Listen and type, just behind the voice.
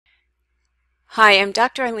Hi, I'm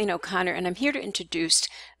Dr. Eileen O'Connor, and I'm here to introduce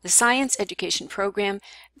the science education program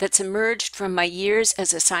that's emerged from my years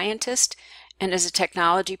as a scientist and as a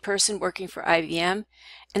technology person working for IBM,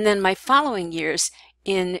 and then my following years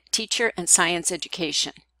in teacher and science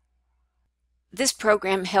education. This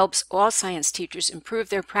program helps all science teachers improve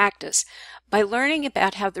their practice by learning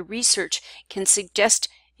about how the research can suggest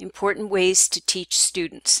important ways to teach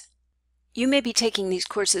students. You may be taking these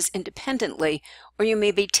courses independently, or you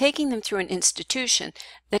may be taking them through an institution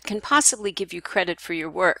that can possibly give you credit for your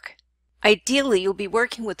work. Ideally, you'll be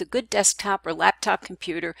working with a good desktop or laptop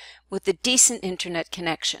computer with a decent internet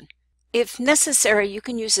connection. If necessary, you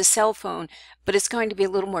can use a cell phone, but it's going to be a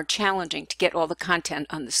little more challenging to get all the content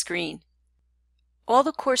on the screen. All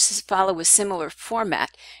the courses follow a similar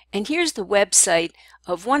format, and here's the website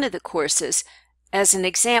of one of the courses as an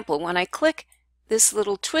example. When I click this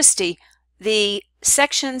little twisty, the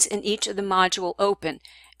sections in each of the module open,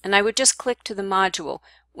 and I would just click to the module,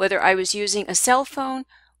 whether I was using a cell phone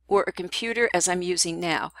or a computer as I'm using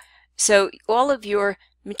now. So all of your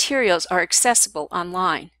materials are accessible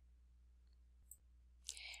online.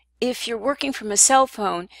 If you're working from a cell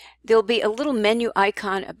phone, there'll be a little menu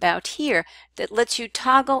icon about here that lets you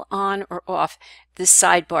toggle on or off this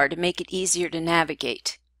sidebar to make it easier to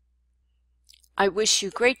navigate. I wish you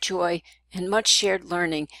great joy and much shared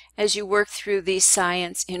learning as you work through these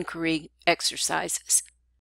science inquiry exercises.